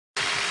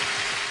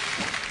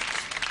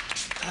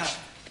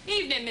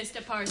Evening,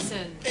 Mr.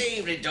 Parson.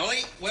 Evening,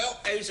 Dolly. Well,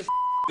 how's the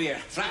beer?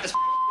 Flat as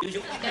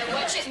usual. Now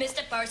watch it,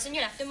 Mr. Parson.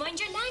 You'll have to mind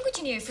your language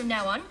in here from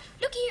now on.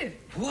 Look here.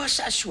 What's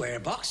that swear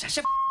box? That's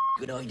a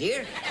good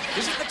idea.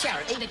 Is it for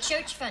charity? The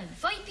church fund.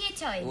 5p a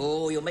time.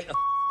 Oh, you'll make a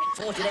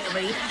fortune out of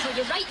me. Well,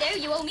 you're right there.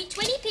 You owe me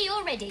 20p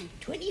already.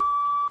 20p?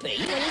 25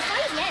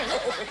 now.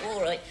 Oh,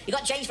 all right. You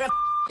got change for a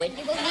win?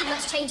 You won't need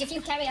much change if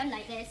you carry on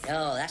like this.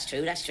 Oh, that's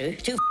true, that's true.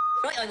 Too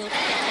right, I will.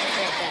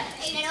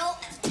 Evening all.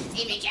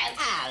 Evening, Joe.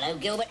 Hello,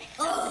 Gilbert.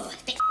 Oh,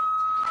 bit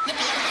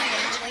nippy over there.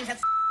 You're going for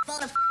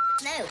fall of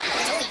snow.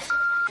 It's all me.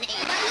 I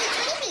need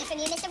 20p from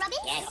you, Mr.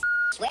 Robbins. Yeah,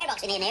 swear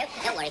box in here now.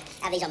 Don't worry.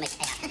 Have these on me.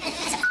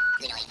 That's a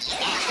good idea.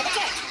 Yeah, for the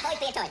church.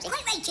 5p a time.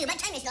 Quite right, too. But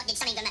Timeless lot did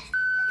something on the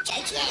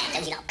church. Yeah,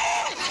 don't you know?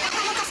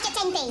 What cost you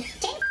 10p?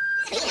 10?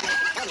 Me?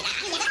 Told me that.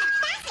 You never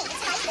asked me.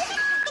 It's 5p.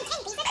 And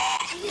 10p for...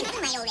 Never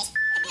mind all this.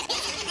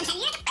 I'm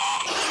telling you.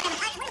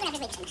 What are we going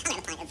to have this week? I'll have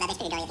a pint of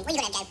Vespertine, Dolly, I think. What are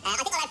you going to have, Joe?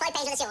 I think I'll have 5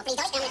 pounds of the silver, please,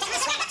 Dolly. And we'll take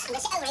the swear box and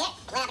we'll sit over here.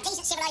 We'll have a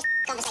decent, civilised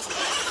conversation.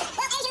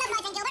 Well, how's your love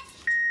life then, Gilbert?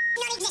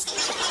 Non-existent,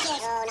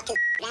 mate. Oh, not too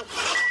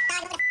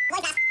bad.